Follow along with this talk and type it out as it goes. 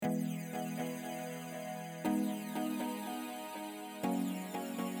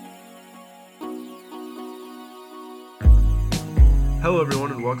Hello everyone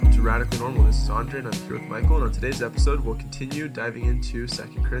and welcome to Radically Normal. This is Andre and I'm here with Michael, and on today's episode we'll continue diving into 2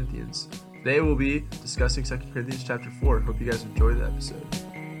 Corinthians. Today we'll be discussing 2 Corinthians chapter 4. Hope you guys enjoy the episode.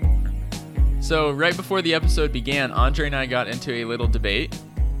 So right before the episode began, Andre and I got into a little debate,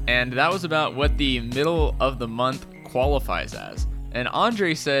 and that was about what the middle of the month qualifies as. And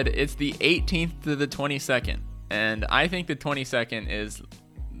Andre said it's the 18th to the 22nd, and I think the 22nd is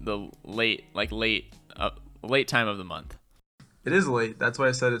the late time of the month. It is late. That's why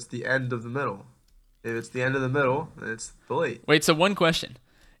I said it's the end of the middle. If it's the end of the middle, then it's the late. Wait, so one question.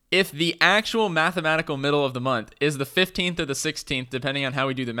 If the actual mathematical middle of the month is the 15th or the 16th, depending on how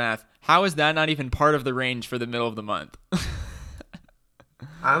we do the math, how is that not even part of the range for the middle of the month?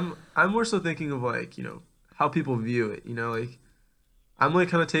 I'm more so thinking of how people view it, I'm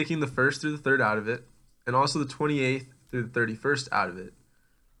kind of taking the 1st through the 3rd out of it, and also the 28th through the 31st out of it,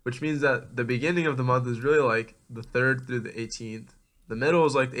 which means that the beginning of the month is really like the 3rd through the 18th. The middle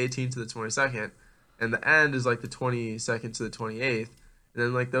is like the 18th to the 22nd, and the end is like the 22nd to the 28th. And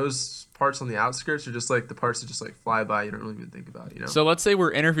then like those parts on the outskirts are just like the parts that just like fly by. You don't really even think about, So let's say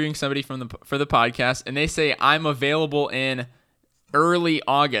we're interviewing somebody for the podcast, and they say I'm available in early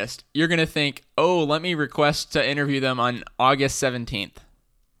August. You're gonna think, oh, let me request to interview them on August 17th.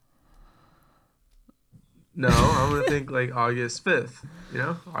 No, I'm gonna think like August 5th.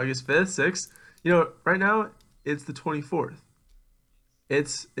 August 5th, 6th. Right now it's the 24th.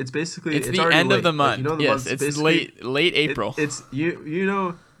 It's basically it's the already end late. of the month. The yes, it's late April. It's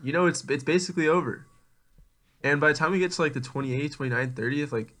it's basically over. And by the time we get to like the 28th, 29th,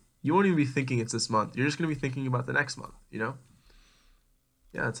 30th, like you won't even be thinking it's this month. You're just gonna be thinking about the next month. Yeah,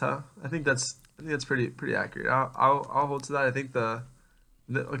 that's how. I think that's pretty accurate. I'll hold to that. I think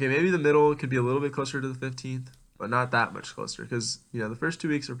maybe the middle could be a little bit closer to the 15th, but not that much closer because the first 2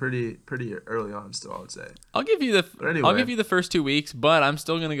 weeks are pretty early on still, I would say. I'll give you the first 2 weeks, but I'm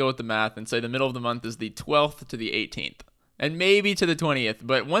still gonna go with the math and say the middle of the month is the 12th to the 18th, and maybe to the 20th.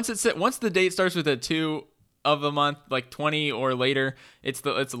 But once the date starts with a 2 of the month, like 20 or later, it's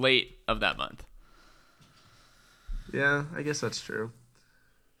late of that month. Yeah, I guess that's true.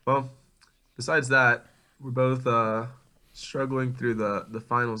 Well, besides that, we're both struggling through the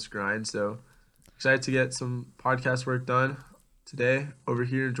finals grind, so excited to get some podcast work done today. Over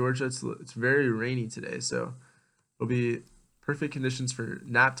here in Georgia, it's very rainy today, so it'll be perfect conditions for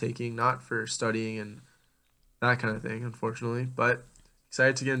nap taking, not for studying and that kind of thing, unfortunately. But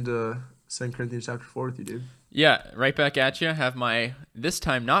excited to get into 2 Corinthians chapter 4 with you, dude. Yeah, right back at you. Have my, this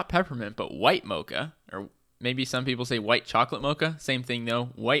time not peppermint, but white mocha, or maybe some people say white chocolate mocha. Same thing though,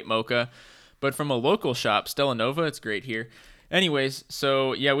 white mocha. But from a local shop, Stella Nova. It's great here. Anyways,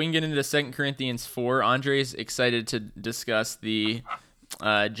 so yeah, we can get into 2 Corinthians 4. Andre's excited to discuss the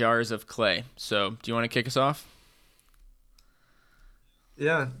jars of clay. So, do you want to kick us off?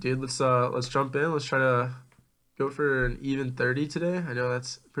 Yeah, dude. Let's jump in. Let's try to go for an even 30 today. I know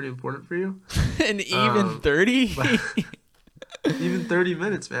that's pretty important for you. An even 30? Even 30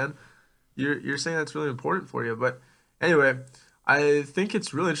 minutes, man. You're saying that's really important for you, but anyway, I think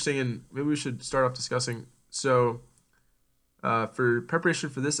it's really interesting, and maybe we should start off discussing. So, for preparation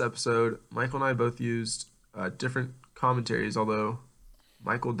for this episode, Michael and I both used different commentaries, although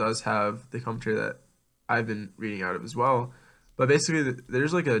Michael does have the commentary that I've been reading out of as well. But basically,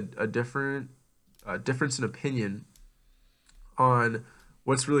 there's like a difference in opinion on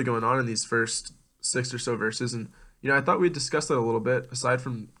what's really going on in these first 6 or so verses. And, I thought we'd discuss that a little bit, aside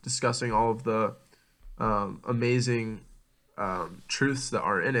from discussing all of the amazing truths that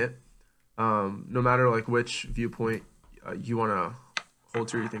are in it, no matter like which viewpoint you want to hold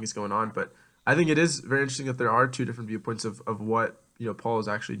to or you think is going on. But I think it is very interesting that there are 2 different viewpoints of what Paul is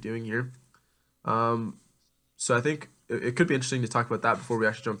actually doing here. So I think it could be interesting to talk about that before we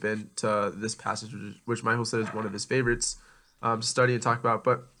actually jump into this passage, which Michael said is one of his favorites to study and talk about.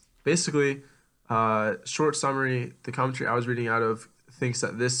 But basically, short summary, the commentary I was reading out of thinks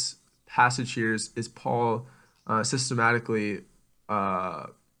that this passage here is Paul systematically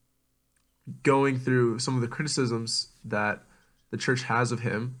going through some of the criticisms that the church has of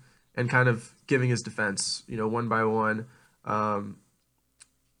him and kind of giving his defense, one by one.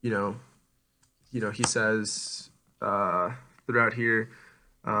 He says throughout here,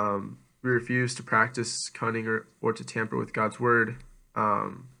 we refuse to practice cunning or to tamper with God's word.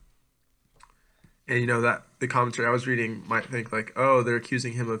 And that the commentary I was reading might think like, oh, they're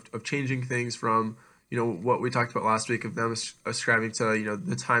accusing him of changing things from, what we talked about last week of them ascribing to,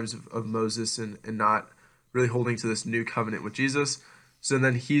 the times of Moses and not really holding to this new covenant with Jesus. So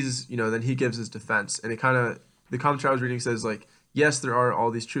then then he gives his defense, and the commentary I was reading says like, yes, there are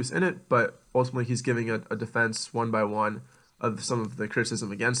all these truths in it, but ultimately he's giving a defense one by one of some of the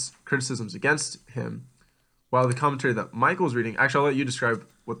criticisms against him. While the commentary that Michael's reading, actually, I'll let you describe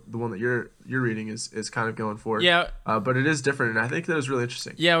what the one that you're reading is kind of going for. Yeah. But it is different, and I think that was really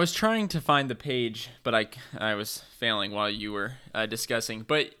interesting. Yeah, I was trying to find the page, but I was failing while you were discussing.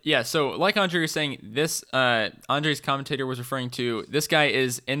 But yeah, so like Andre was saying, this Andre's commentator was referring to this guy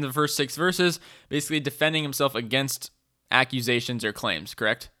is in the first 6 verses, basically defending himself against accusations or claims.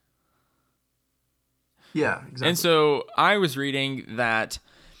 Correct? Yeah, exactly. And so I was reading that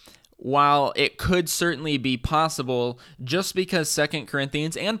while it could certainly be possible, just because 2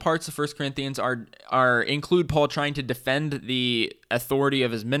 Corinthians and parts of 1 Corinthians are include Paul trying to defend the authority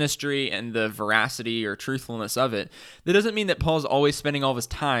of his ministry and the veracity or truthfulness of it, that doesn't mean that Paul's always spending all of his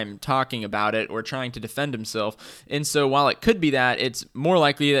time talking about it or trying to defend himself. And so while it could be that, it's more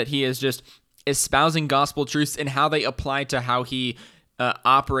likely that he is just espousing gospel truths and how they apply to how he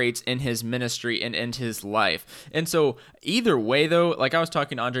operates in his ministry and in his life. And so either way, though, like I was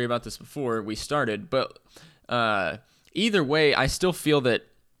talking to Andre about this before we started, but either way, I still feel that,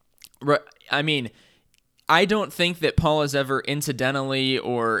 I don't think that Paul is ever incidentally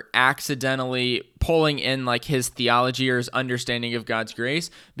or accidentally pulling in like his theology or his understanding of God's grace,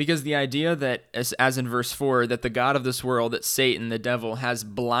 because the idea that, as in verse 4, that the God of this world, that Satan, the devil, has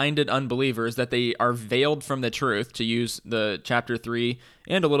blinded unbelievers, that they are veiled from the truth, to use the chapter 3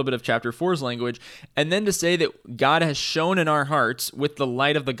 and a little bit of chapter 4's language, and then to say that God has shone in our hearts with the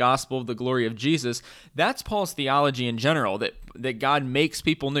light of the gospel of the glory of Jesus, that's Paul's theology in general, that God makes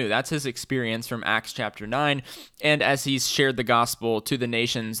people new. That's his experience from Acts chapter 9, and as he's shared the gospel to the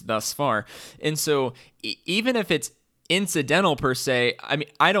nations thus far. And so even if it's incidental per se,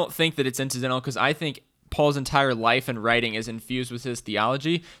 I don't think that it's incidental, because I think Paul's entire life and writing is infused with his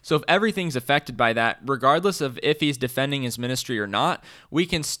theology. So if everything's affected by that, regardless of if he's defending his ministry or not, we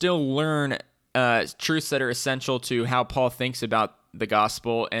can still learn truths that are essential to how Paul thinks about the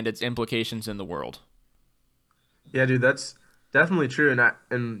gospel and its implications in the world. Yeah, dude, that's definitely true.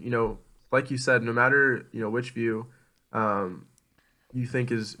 And like you said, no matter which view you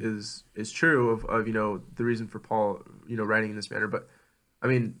think is true of the reason for Paul writing in this manner, but I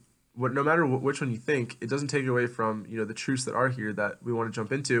mean, no matter which one you think, it doesn't take away from the truths that are here that we want to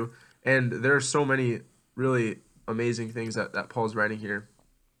jump into. And there are so many really amazing things that Paul's writing here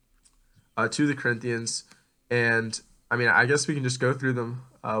to the Corinthians. And I mean, I guess we can just go through them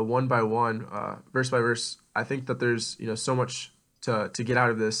one by one, verse by verse. I think that there's so much to get out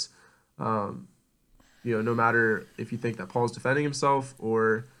of this. No matter if you think that Paul's defending himself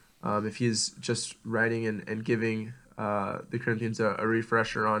or if he's just writing and giving the Corinthians a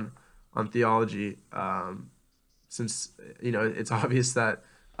refresher on theology, since it's obvious that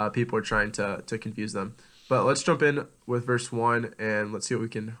people are trying to confuse them. But let's jump in with verse 1 and let's see what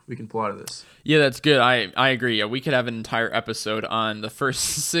we can pull out of this. Yeah, that's good. I agree. Yeah, we could have an entire episode on the first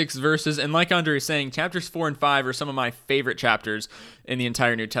 6 verses. And like Andre is saying, chapters 4 and 5 are some of my favorite chapters in the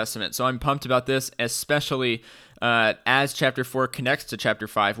entire New Testament. So I'm pumped about this, especially as chapter 4 connects to chapter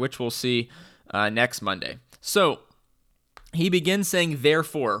 5, which we'll see next Monday. So he begins saying,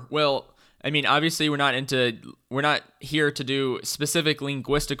 therefore. Well, I mean, obviously we're not here to do specific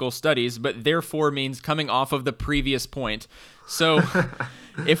linguistical studies, but therefore means coming off of the previous point. So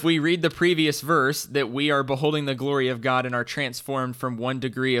if we read the previous verse, that we are beholding the glory of God and are transformed from one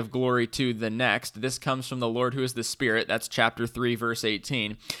degree of glory to the next, this comes from the Lord who is the Spirit. That's chapter 3, verse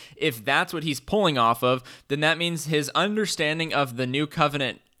 18. If that's what he's pulling off of, then that means his understanding of the new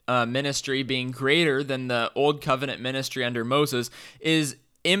covenant ministry being greater than the old covenant ministry under Moses is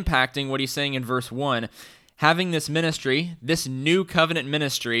impacting what he's saying in verse 1. Having this ministry, this new covenant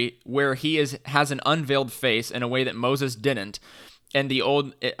ministry, where he has an unveiled face in a way that Moses didn't, and the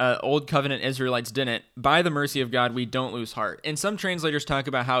old covenant Israelites didn't, by the mercy of God, we don't lose heart. And some translators talk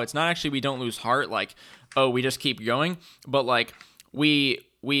about how it's not actually we don't lose heart, like, oh, we just keep going, but like we're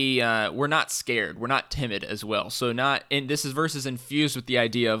not scared, we're not timid as well. So this verse is infused with the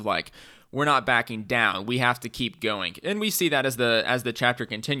idea of like, we're not backing down. We have to keep going. And we see that as the chapter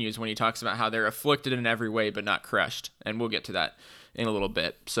continues when he talks about how they're afflicted in every way but not crushed. And we'll get to that in a little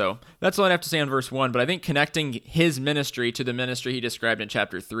bit. So that's all I have to say on verse 1. But I think connecting his ministry to the ministry he described in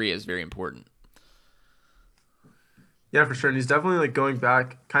chapter 3 is very important. Yeah, for sure. And he's definitely like going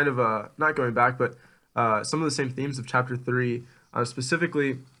back, kind of not going back, but some of the same themes of chapter 3,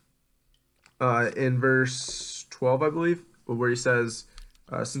 specifically in verse 12, I believe, where he says,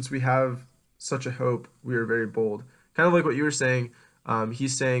 since we have such a hope, we are very bold. Kind of like what you were saying.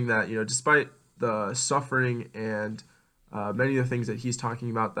 He's saying that, despite the suffering and many of the things that he's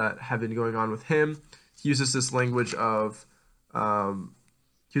talking about that have been going on with him, he uses this language of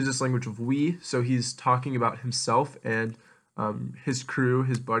we. So he's talking about himself and his crew,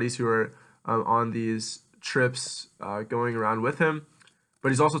 his buddies who are on these trips going around with him. But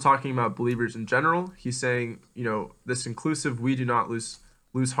he's also talking about believers in general. He's saying, this inclusive, we do not lose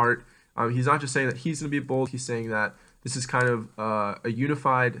heart. He's not just saying that he's going to be bold. He's saying that this is kind of a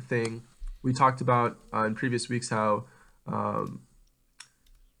unified thing. We talked about in previous weeks how Paul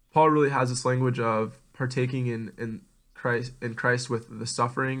really has this language of partaking in Christ with the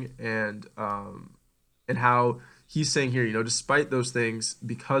suffering, and how he's saying here, despite those things,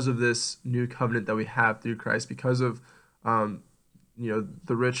 because of this new covenant that we have through Christ, because of the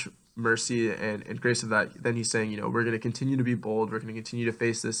rich mercy and grace of that, then he's saying, we're going to continue to be bold. We're going to continue to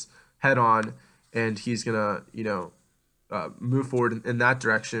face this head on, and he's going to, move forward in that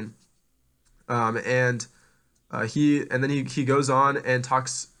direction. And then he goes on and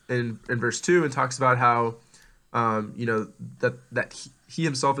talks in verse 2 and talks about how, that he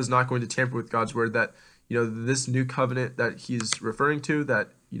himself is not going to tamper with God's word, that, this new covenant that he's referring to, that,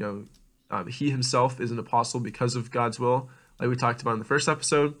 he himself is an apostle because of God's will, like we talked about in the first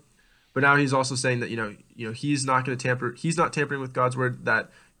episode. But now he's also saying that, he's not going to tamper. He's not tampering with God's word,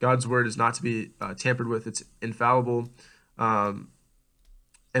 that God's word is not to be tampered with. It's infallible. And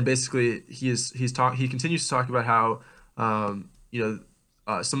basically he continues to talk about how, some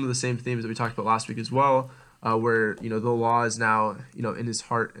of the same themes that we talked about last week as well, where, the law is now, in his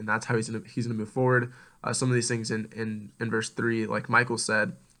heart, and that's how he's gonna move forward. Some of these things in verse 3, like Michael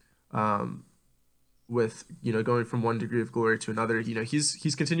said, with, going from one degree of glory to another,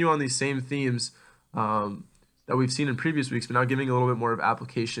 he's continuing on these same themes that we've seen in previous weeks, but now giving a little bit more of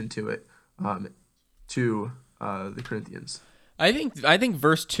application to it, to the Corinthians. I think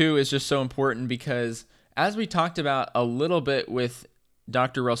verse 2 is just so important because, as we talked about a little bit with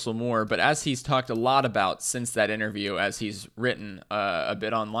Dr. Russell Moore, but as he's talked a lot about since that interview, as he's written a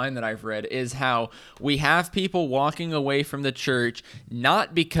bit online that I've read, is how we have people walking away from the church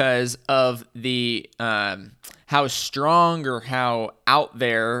not because of the how strong or how out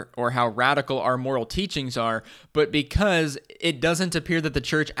there or how radical our moral teachings are, but because it doesn't appear that the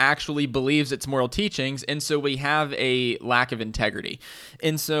church actually believes its moral teachings, and so we have a lack of integrity.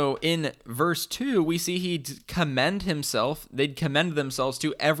 And so in verse 2, we see they'd commend themselves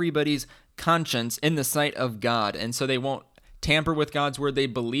to everybody's conscience in the sight of God, and so they won't tamper with God's word. They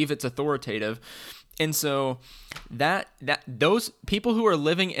believe it's authoritative. And so that those people who are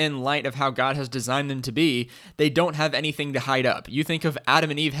living in light of how God has designed them to be, they don't have anything to hide up. You think of Adam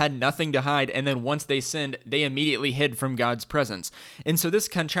and Eve had nothing to hide, and then once they sinned, they immediately hid from God's presence. And so this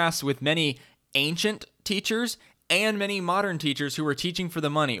contrasts with many ancient teachers and many modern teachers who are teaching for the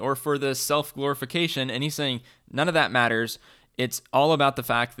money or for the self-glorification. And he's saying none of that matters. It's all about the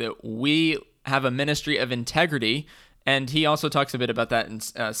fact that we have a ministry of integrity. And he also talks a bit about that in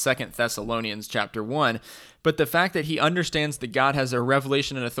 2 Thessalonians chapter 1. But the fact that he understands that God has a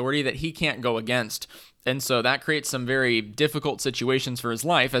revelation and authority that he can't go against. And so that creates some very difficult situations for his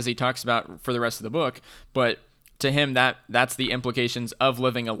life, as he talks about for the rest of the book. But to him, that's the implications of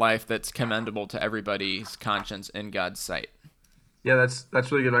living a life that's commendable to everybody's conscience in God's sight. Yeah, that's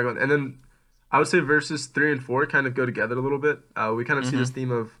really good, Michael. And then I would say verses 3 and 4 kind of go together a little bit. We kind of see this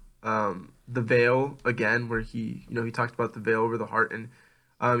theme of the veil again, where he talked about the veil over the heart, and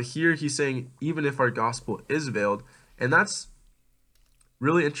here he's saying even if our gospel is veiled, and that's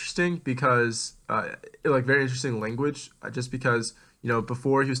really interesting because very interesting language, just because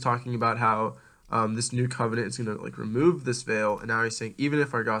before he was talking about how this new covenant is going to remove this veil, and now he's saying even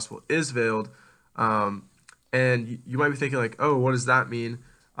if our gospel is veiled, and you might be thinking oh, what does that mean?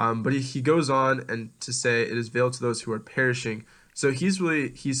 But he goes on and to say it is veiled to those who are perishing. So he's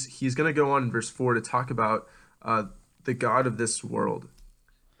going to go on in verse 4 to talk about the God of this world.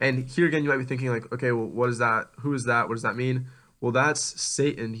 And here again, you might be thinking okay, well, what is that? Who is that? What does that mean? Well, that's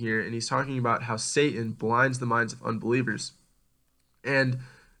Satan here. And he's talking about how Satan blinds the minds of unbelievers. And,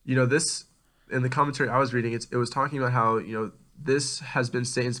 this, in the commentary I was reading, it was talking about how, this has been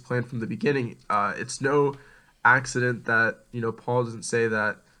Satan's plan from the beginning. It's no accident that, Paul doesn't say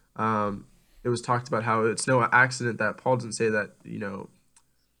that, it was talked about how it's no accident that Paul doesn't say that,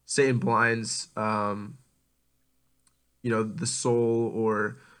 Satan blinds, the soul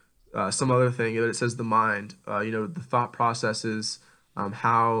or some other thing. It says the mind, the thought processes,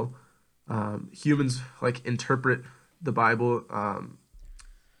 how humans interpret the Bible,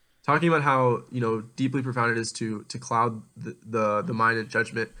 talking about how deeply profound it is to cloud the mind and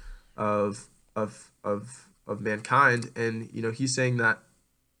judgment of mankind. And he's saying that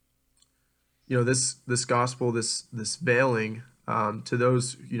this gospel, this veiling, to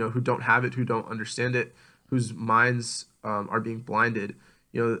those who don't have it, who don't understand it, whose minds are being blinded.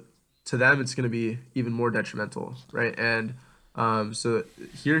 to them it's going to be even more detrimental, right? And so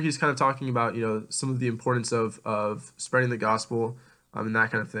here he's kind of talking about, some of the importance of spreading the gospel, and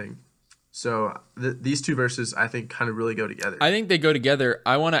that kind of thing. So these two verses, I think, kind of really go together. I think they go together.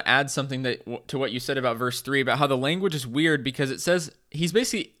 I want to add something to what you said about verse 3 about how the language is weird, because it says he's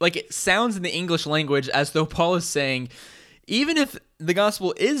basically like, it sounds in the English language as though Paul is saying, even if the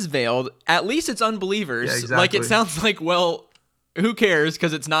gospel is veiled, at least it's unbelievers. Yeah, exactly. Like, it sounds like, well, who cares,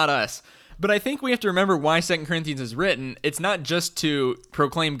 because it's not us. But I think we have to remember why 2 Corinthians is written. It's not just to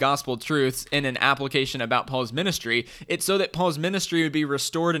proclaim gospel truths in an application about Paul's ministry. It's so that Paul's ministry would be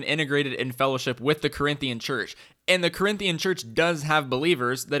restored and integrated in fellowship with the Corinthian church. And the Corinthian church does have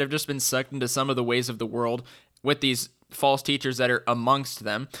believers that have just been sucked into some of the ways of the world with these false teachers that are amongst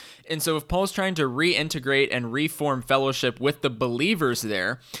them. And so if Paul's trying to reintegrate and reform fellowship with the believers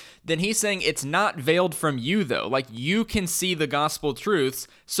there, then he's saying it's not veiled from you, though. Like, you can see the gospel truths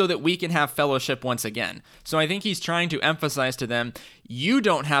so that we can have fellowship once again. So I think he's trying to emphasize to them, you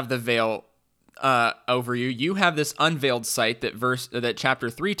don't have the veil over you. You have this unveiled sight that chapter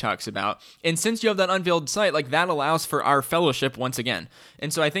 3 talks about. And since you have that unveiled sight, like, that allows for our fellowship once again.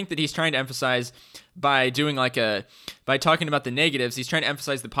 And so I think that he's trying to emphasize by talking about the negatives, he's trying to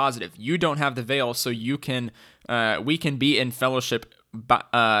emphasize the positive. You don't have the veil, so we can be in fellowship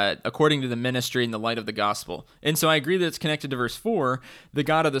according to the ministry and the light of the gospel. And so I agree that it's connected to verse 4, the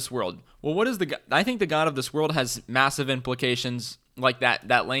God of this world. Well, what is I think the God of this world has massive implications, like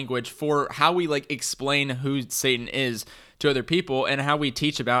that language, for how we explain who Satan is to other people and how we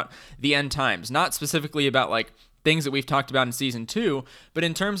teach about the end times. Not specifically about things that we've talked about in season 2, but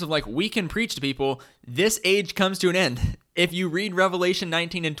in terms of we can preach to people, this age comes to an end. If you read Revelation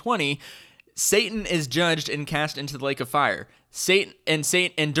 19 and 20, Satan is judged and cast into the lake of fire.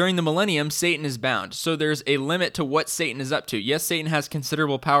 And during the millennium, Satan is bound. So there's a limit to what Satan is up to. Yes, Satan has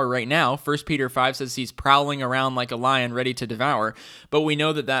considerable power right now. 1 Peter 5 says he's prowling around like a lion ready to devour, but we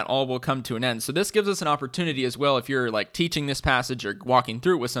know that all will come to an end. So this gives us an opportunity as well. If you're teaching this passage or walking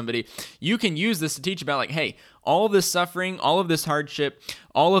through it with somebody, you can use this to teach about hey, all of this suffering, all of this hardship,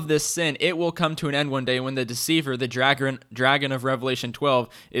 all of this sin, it will come to an end one day when the deceiver, the dragon of Revelation 12,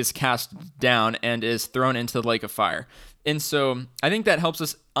 is cast down and is thrown into the lake of fire. And so I think that helps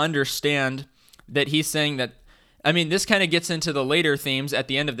us understand that he's saying that, this kind of gets into the later themes at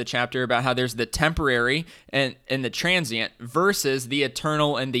the end of the chapter about how there's the temporary and the transient versus the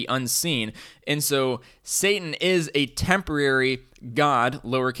eternal and the unseen. And so Satan is a temporary God,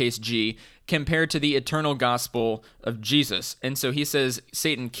 lowercase g, compared to the eternal gospel of Jesus. And so he says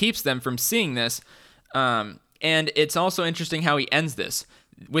Satan keeps them from seeing this. And it's also interesting how he ends this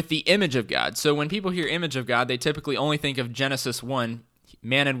with the image of God. So when people hear image of God, they typically only think of Genesis 1,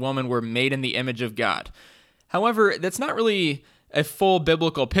 man and woman were made in the image of God. However, that's not really a full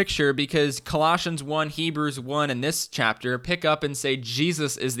biblical picture, because Colossians 1, Hebrews 1, and this chapter pick up and say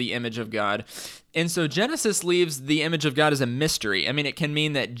Jesus is the image of God. And so Genesis leaves the image of God as a mystery. It can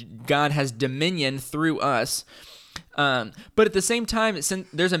mean that God has dominion through us. But at the same time,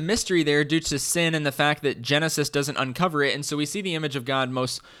 there's a mystery there due to sin and the fact that Genesis doesn't uncover it. And so we see the image of God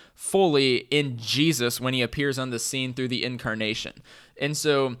most fully in Jesus when he appears on the scene through the incarnation. And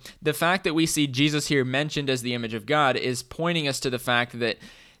so the fact that we see Jesus here mentioned as the image of God is pointing us to the fact that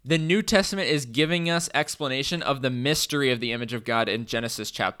the New Testament is giving us explanation of the mystery of the image of God in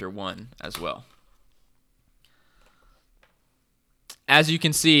Genesis chapter 1 as well. As you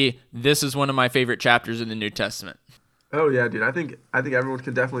can see, this is one of my favorite chapters in the New Testament. Oh yeah, dude. I think everyone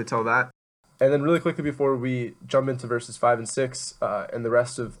can definitely tell that. And then really quickly before we jump into verses 5 and 6 and the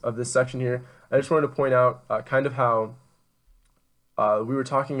rest of this section here, I just wanted to point out kind of how we were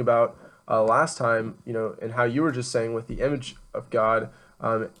talking about last time, and how you were just saying with the image of God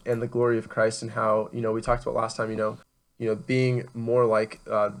and the glory of Christ, and how, we talked about last time, being more like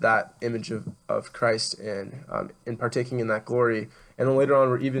that image of Christ and partaking in that glory. And then later on,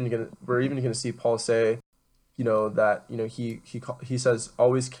 we're even gonna see Paul say, that he says,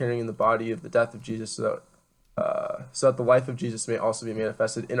 always carrying in the body of the death of Jesus, so that the life of Jesus may also be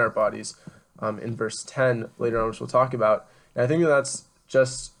manifested in our bodies. In verse 10 later on, which we'll talk about. And I think that's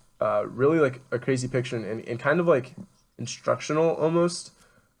just really a crazy picture and kind of instructional almost.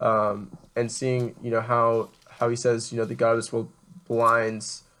 And seeing how he says the God of this world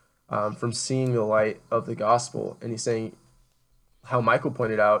blinds from seeing the light of the gospel, and he's saying how Michael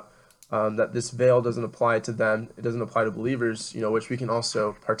pointed out. That this veil doesn't apply to them. It doesn't apply to believers, which we can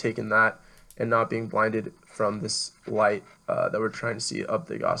also partake in that and not being blinded from this light that we're trying to see of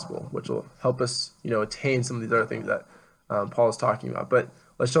the gospel, which will help us, attain some of these other things that Paul is talking about. But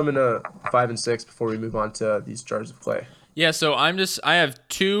let's jump into 5 and 6 before we move on to these jars of clay. Yeah, so I have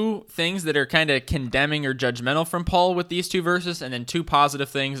two things that are kind of condemning or judgmental from Paul with these two verses, and then two positive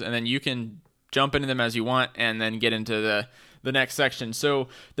things, and then you can jump into them as you want and then get into the next section. So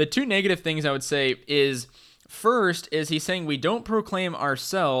the two negative things I would say is, first is he's saying we don't proclaim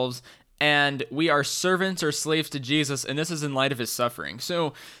ourselves and we are servants or slaves to Jesus, and this is in light of his suffering.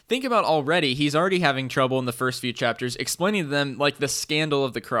 So think about already, he's already having trouble in the first few chapters explaining to them like the scandal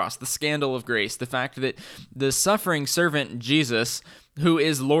of the cross, the scandal of grace, the fact that the suffering servant Jesus, who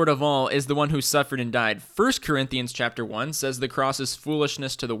is Lord of all, is the one who suffered and died. 1 Corinthians chapter 1 says the cross is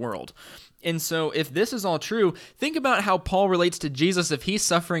foolishness to the world. And so if this is all true, think about how Paul relates to Jesus if he's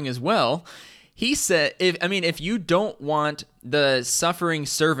suffering as well. He said, if you don't want the suffering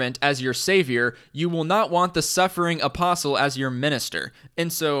servant as your savior, you will not want the suffering apostle as your minister.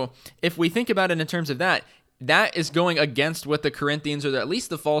 And so if we think about it in terms of that, that is going against what the Corinthians, or at least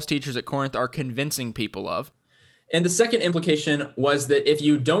the false teachers at Corinth, are convincing people of. And the second implication was that if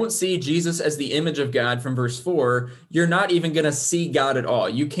you don't see Jesus as the image of God from verse 4, you're not even going to see God at all.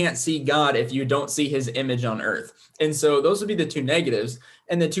 You can't see God if you don't see his image on earth. And so those would be the two negatives.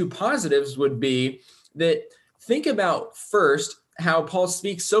 And the two positives would be that think about first how Paul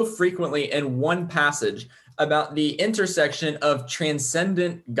speaks so frequently in one passage about the intersection of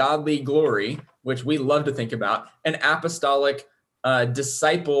transcendent godly glory, which we love to think about, and apostolic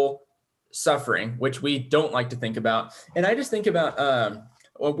disciple suffering, which we don't like to think about. And I just think about, I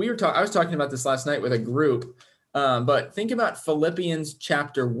was talking about this last night with a group, but think about Philippians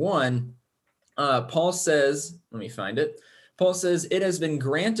chapter 1. Paul says, let me find it. Paul says, it has been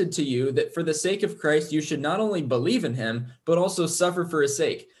granted to you that for the sake of Christ, you should not only believe in him, but also suffer for his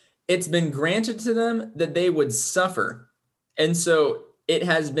sake. It's been granted to them that they would suffer. And so it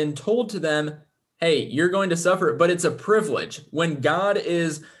has been told to them, hey, you're going to suffer, but it's a privilege. When God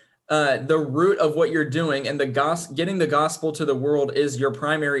is the root of what you're doing, and getting the gospel to the world is your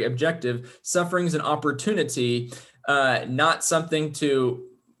primary objective, suffering is an opportunity, not something to,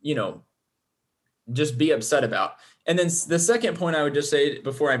 just be upset about. And then the second point I would just say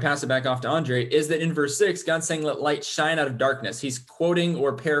before I pass it back off to Andre is that in verse 6, God's saying, let light shine out of darkness. He's quoting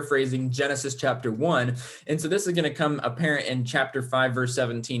or paraphrasing Genesis chapter 1. And so this is going to come apparent in chapter 5, verse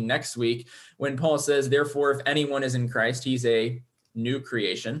 17 next week, when Paul says, therefore, if anyone is in Christ, he's a new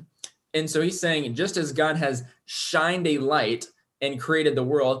creation. And so he's saying, just as God has shined a light and created the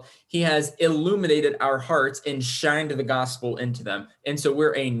world, he has illuminated our hearts and shined the gospel into them. And so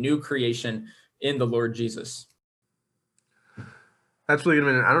we're a new creation in the Lord Jesus. That's really good,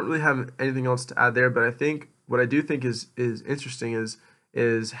 man. I don't really have anything else to add there, but I think what I do think is interesting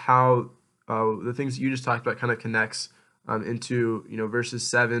is how the things that you just talked about kind of connects into verses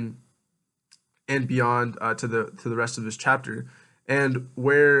 7 and beyond to the rest of this chapter, and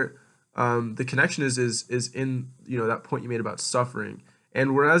where the connection is in that point you made about suffering.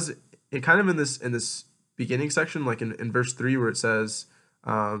 And whereas it kind of in this beginning section, like in verse 3 where it says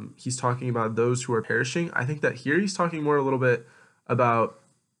he's talking about those who are perishing, I think that here he's talking more a little bit about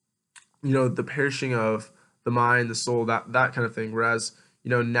the perishing of the mind, the soul, that kind of thing. Whereas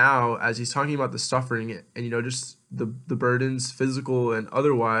now as he's talking about the suffering and just the burdens, physical and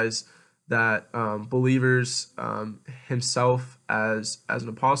otherwise, that believers, himself as an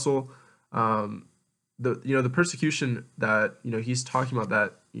apostle, the persecution that he's talking about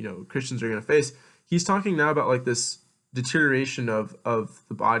that Christians are going to face, he's talking now about like this deterioration of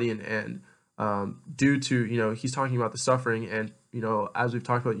the body and due to he's talking about the suffering, and as we've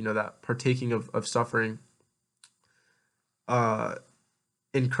talked about that partaking of suffering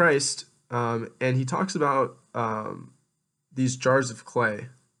in Christ, and he talks about these jars of clay,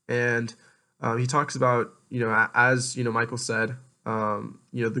 and he talks about as Michael said,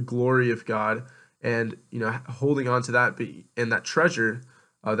 the glory of God, and holding on to that and that treasure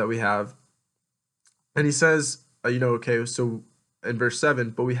that we have. And he says okay, so in verse 7,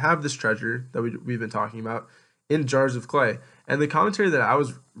 but we have this treasure that we've been talking about in jars of clay. And the commentary that I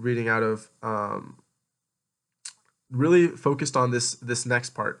was reading out of really focused on this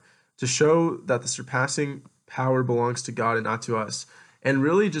next part, to show that the surpassing power belongs to God and not to us, and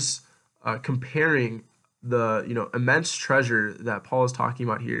really just comparing the immense treasure that Paul is talking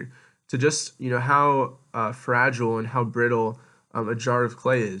about here to just how fragile and how brittle a jar of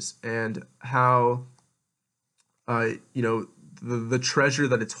clay is, and how the treasure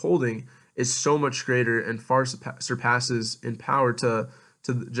that it's holding is so much greater and far surpasses in power to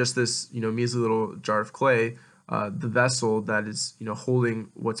just this measly little jar of clay, the vessel that is holding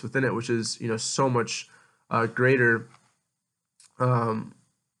what's within it, which is so much greater than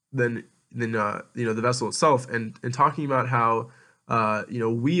the vessel itself. And talking about how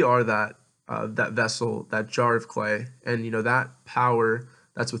we are that that vessel, that jar of clay, and that power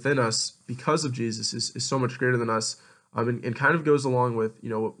that's within us because of Jesus is so much greater than us, and kind of goes along with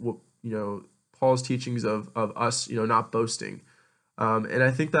what Paul's teachings of us not boasting, and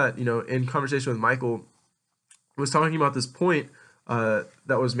I think that in conversation with Michael was talking about this point that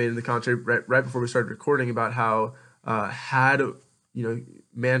was made in the commentary right before we started recording about how had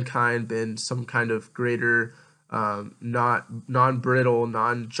mankind been some kind of greater not non-brittle,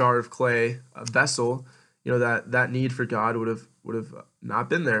 non-jar of clay vessel, that need for God would have not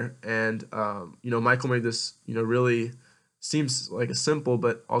been there. And Michael made this really seems like a simple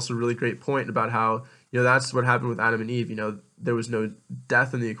but also really great point about how that's what happened with Adam and Eve. There was no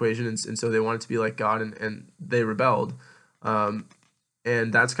death in the equation, and so they wanted to be like God, and they rebelled.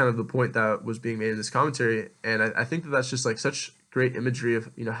 And that's kind of the point that was being made in this commentary. And I think that that's just like such great imagery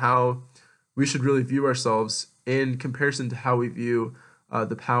of how we should really view ourselves in comparison to how we view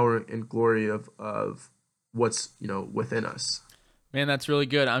the power and glory of what's within us. Man, that's really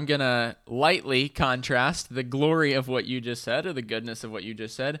good. I'm going to lightly contrast the glory of what you just said, or the goodness of what you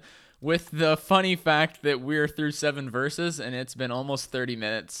just said, with the funny fact that we're through 7 verses and it's been almost 30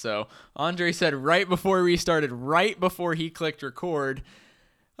 minutes. So Andre said right before we started, right before he clicked record,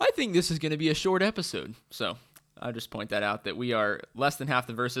 I think this is going to be a short episode. So I'll just point that out, that we are less than half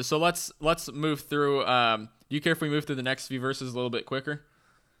the verses. So let's move through. Do you care if we move through the next few verses a little bit quicker?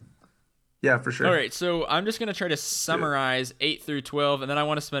 Yeah, for sure. All right, so I'm just going to try to summarize 8 through 12, and then I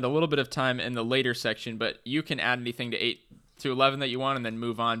want to spend a little bit of time in the later section, but you can add anything to 8 to 11 that you want and then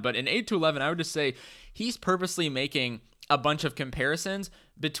move on. But in 8 to 11, I would just say he's purposely making a bunch of comparisons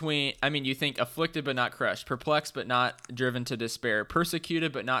between, you think afflicted but not crushed, perplexed but not driven to despair,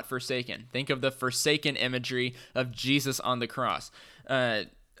 persecuted but not forsaken. Think of the forsaken imagery of Jesus on the cross.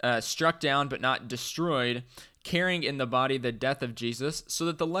 Struck down but not destroyed, carrying in the body the death of Jesus, so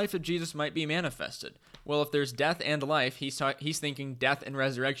that the life of Jesus might be manifested. Well, if there's death and life, he's thinking death and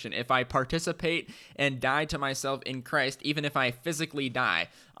resurrection. If I participate and die to myself in Christ, even if I physically die,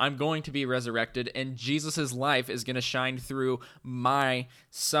 I'm going to be resurrected, and Jesus' life is going to shine through my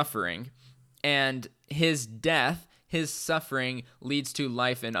suffering. And his death, his suffering, leads to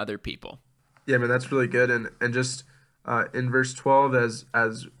life in other people. Yeah, man, that's really good. And just in verse 12,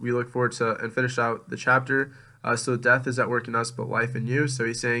 as we look forward to and finish out the chapter, so death is at work in us, but life in you. So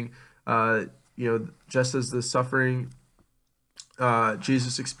he's saying, just as the suffering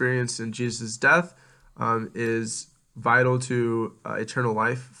Jesus experienced in Jesus' death is vital to eternal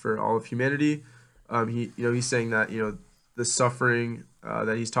life for all of humanity. He's saying that the suffering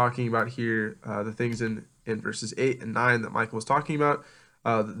that he's talking about here, the things in verses 8 and 9 that Michael was talking about,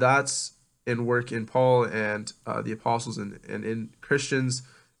 that's in work in Paul and the apostles and in Christians.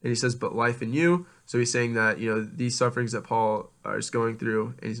 And he says, but life in you. So he's saying that, these sufferings that Paul is going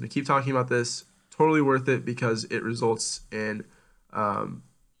through, and he's going to keep talking about this, totally worth it because it results in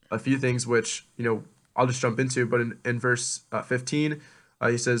a few things, which, I'll just jump into. But in verse 15,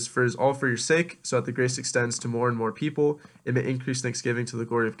 he says, for it is all for your sake, so that the grace extends to more and more people. It may increase thanksgiving to the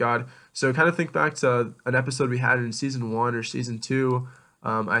glory of God. So kind of think back to an episode we had in season 1 or season 2,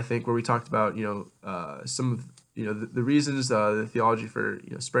 I think, where we talked about, some of the reasons, the theology for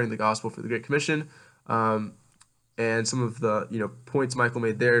spreading the gospel for the Great Commission, and some of the points Michael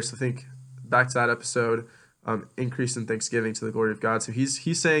made there. So think back to that episode, increase in thanksgiving to the glory of God. So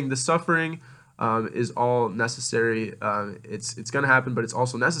he's saying the suffering is all necessary. It's going to happen, but it's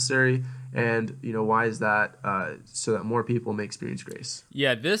also necessary. And why is that? So that more people may experience grace.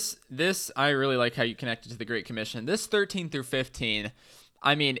 Yeah, this I really like how you connected to the Great Commission. This 13 through 15.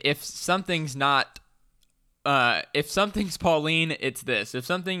 If something's not. If something's Pauline, it's this. If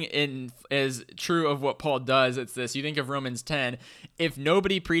something is true of what Paul does, it's this. You think of Romans 10. If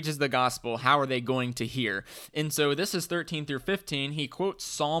nobody preaches the gospel, how are they going to hear? And so this is 13 through 15. He quotes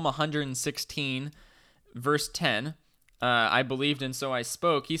Psalm 116, verse 10. I believed and so I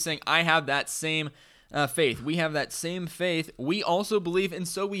spoke. He's saying, I have that same faith. We have that same faith. We also believe and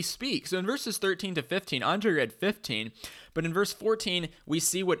so we speak. So in verses 13 to 15, Andre read 15, but in verse 14, we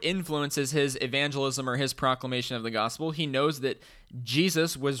see what influences his evangelism or his proclamation of the gospel. He knows that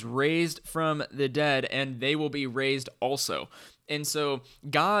Jesus was raised from the dead and they will be raised also. And so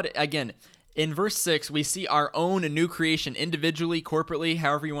God, again, in verse 6, we see our own new creation individually, corporately,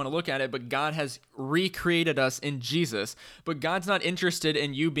 however you want to look at it, but God has recreated us in Jesus. But God's not interested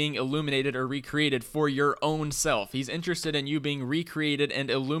in you being illuminated or recreated for your own self. He's interested in you being recreated and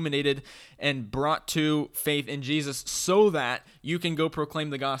illuminated and brought to faith in Jesus so that you can go proclaim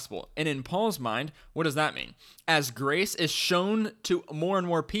the gospel. And in Paul's mind, what does that mean? As grace is shown to more and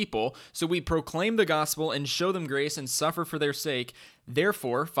more people, so we proclaim the gospel and show them grace and suffer for their sake,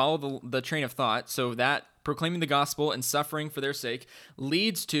 Therefore, follow the train of thought, so that proclaiming the gospel and suffering for their sake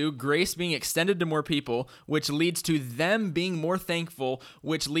leads to grace being extended to more people, which leads to them being more thankful,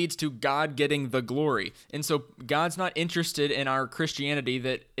 which leads to God getting the glory. And so God's not interested in our Christianity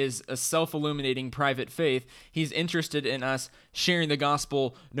that is a self-illuminating private faith. He's interested in us sharing the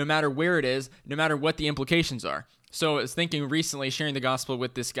gospel no matter where it is, no matter what the implications are. So I was thinking recently, sharing the gospel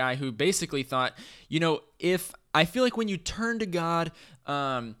with this guy who basically thought, if I feel like when you turn to God,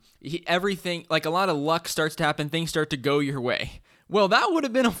 everything, like a lot of luck starts to happen, things start to go your way. Well, that would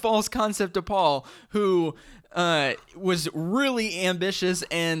have been a false concept to Paul, who was really ambitious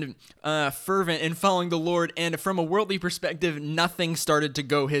and fervent in following the Lord, and from a worldly perspective, nothing started to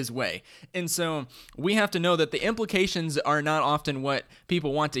go his way. And so we have to know that the implications are not often what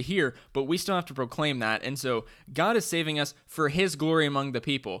people want to hear, but we still have to proclaim that. And so God is saving us for his glory among the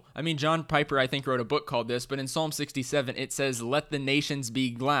people. I mean, John Piper, I think, wrote a book called this, but in Psalm 67, it says, "Let the nations be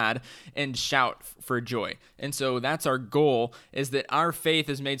glad and shout for joy." And so that's our goal, is that our faith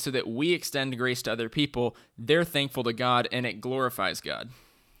is made so that we extend grace to other people. They're thankful to God, and it glorifies God.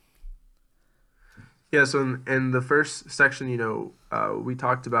 Yeah, so in the first section, we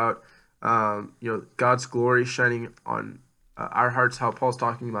talked about, God's glory shining on our hearts, how Paul's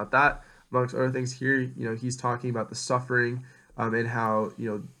talking about that. Amongst other things here, he's talking about the suffering, and how,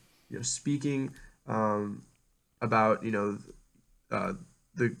 speaking about,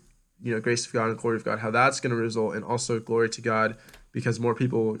 the, grace of God and glory of God, how that's going to result in also glory to God, because more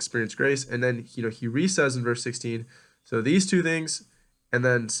people will experience grace. And then, he re-says in verse 16, so these two things, and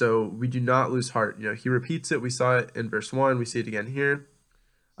then so we do not lose heart. He repeats it. We saw it in verse 1. We see it again here.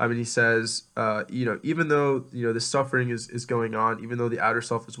 And he says, even though, the suffering is going on, even though the outer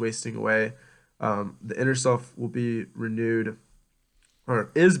self is wasting away, the inner self will be renewed,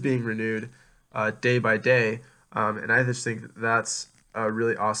 or is being renewed day by day. And I just think that's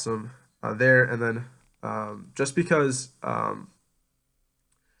really awesome there. And then just because,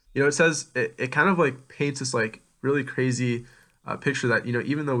 it says, it kind of like paints this like really crazy picture that,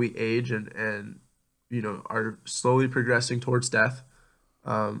 even though we age and are slowly progressing towards death,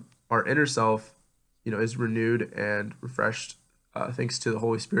 our inner self, is renewed and refreshed thanks to the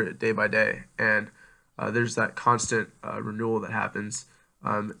Holy Spirit day by day. And there's that constant renewal that happens.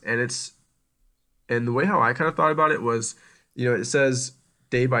 And the way how I kind of thought about it was, it says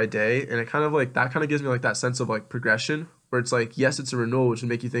day by day, and it kind of like, that kind of gives me like that sense of like progression, where it's like, yes, it's a renewal, which would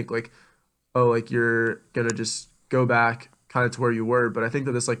make you think like, oh, like you're going to just go back kind of to where you were. But I think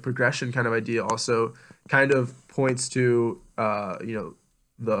that this like progression kind of idea also kind of points to,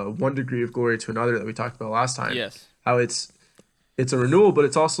 the one degree of glory to another that we talked about last time. Yes. How it's a renewal, but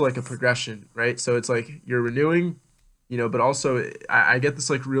it's also like a progression, right? So it's like you're renewing, but also I get this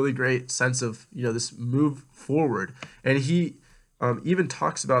like really great sense of, this move forward. And he even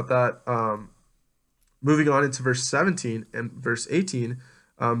talks about that moving on into verse 17 and verse 18.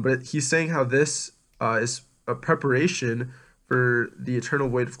 But he's saying how this is a preparation for the eternal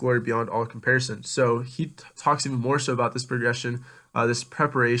weight of glory beyond all comparison. So he talks even more so about this progression, this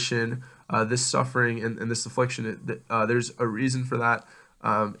preparation, this suffering, and this affliction. There's a reason for that.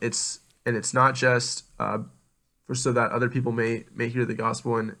 It's not just for so that other people may hear the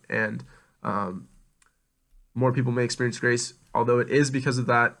gospel and more people may experience grace. Although it is because of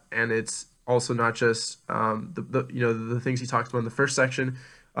that, and it's also not just the things he talked about in the first section,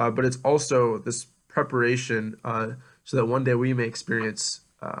 but it's also this preparation so that one day we may experience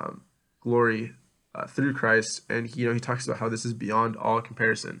glory through Christ. And he talks about how this is beyond all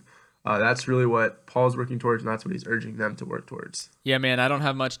comparison. That's really what Paul's working towards, and that's what he's urging them to work towards. Yeah, man, I don't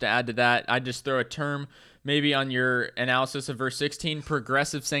have much to add to that. I just throw a term maybe on your analysis of verse 16,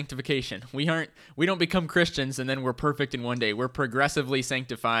 progressive sanctification. We don't become Christians and then we're perfect in one day. We're progressively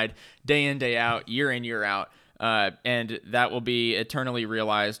sanctified day in, day out, year in, year out. And that will be eternally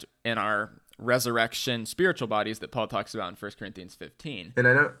realized in our resurrection spiritual bodies that Paul talks about in 1 Corinthians 15. And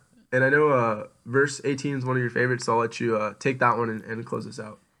I know verse 18 is one of your favorites, so I'll let you take that one and close this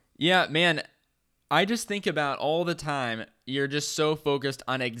out. Yeah, man, I just think about all the time, you're just so focused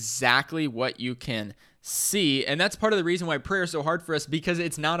on exactly what you can see. And that's part of the reason why prayer is so hard for us, because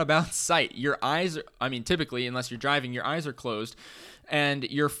it's not about sight. Your eyes, typically, unless you're driving, your eyes are closed and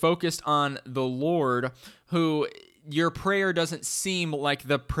you're focused on the Lord, who your prayer doesn't seem like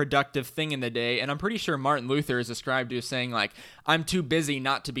the productive thing in the day. And I'm pretty sure Martin Luther is ascribed to as saying like, I'm too busy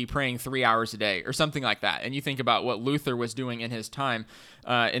not to be praying 3 hours a day or something like that. And you think about what Luther was doing in his time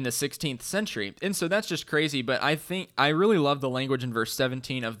in the 16th century. And so that's just crazy. But I think I really love the language in verse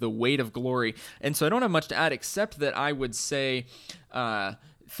 17 of the weight of glory. And so I don't have much to add except that I would say,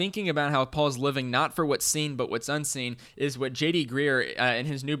 thinking about how Paul's living not for what's seen but what's unseen is what J.D. Greer in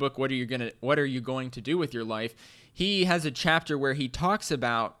his new book, What Are You Going to Do with Your Life? He has a chapter where he talks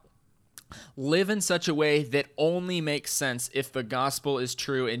about live in such a way that only makes sense if the gospel is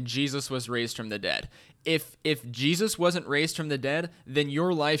true and Jesus was raised from the dead. If Jesus wasn't raised from the dead, then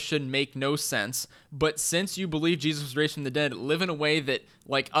your life should make no sense. But since you believe Jesus was raised from the dead, live in a way that,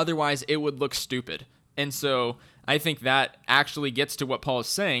 like, otherwise it would look stupid. And so I think that actually gets to what Paul is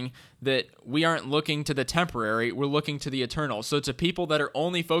saying, that we aren't looking to the temporary, we're looking to the eternal. So to people that are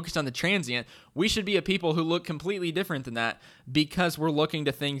only focused on the transient, we should be a people who look completely different than that because we're looking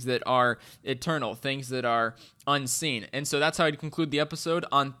to things that are eternal, things that are unseen. And so that's how I'd conclude the episode.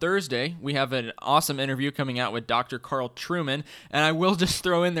 On Thursday, we have an awesome interview coming out with Dr. Carl Trueman. And I will just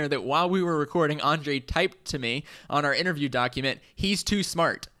throw in there that while we were recording, Andre typed to me on our interview document, "He's too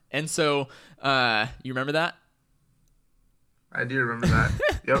smart." And so, you remember that? I do remember that.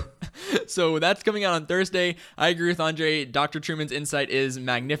 Yep. So that's coming out on Thursday. I agree with Andre. Dr. Trueman's insight is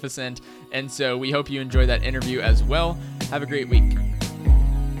magnificent. And so we hope you enjoy that interview as well. Have a great week.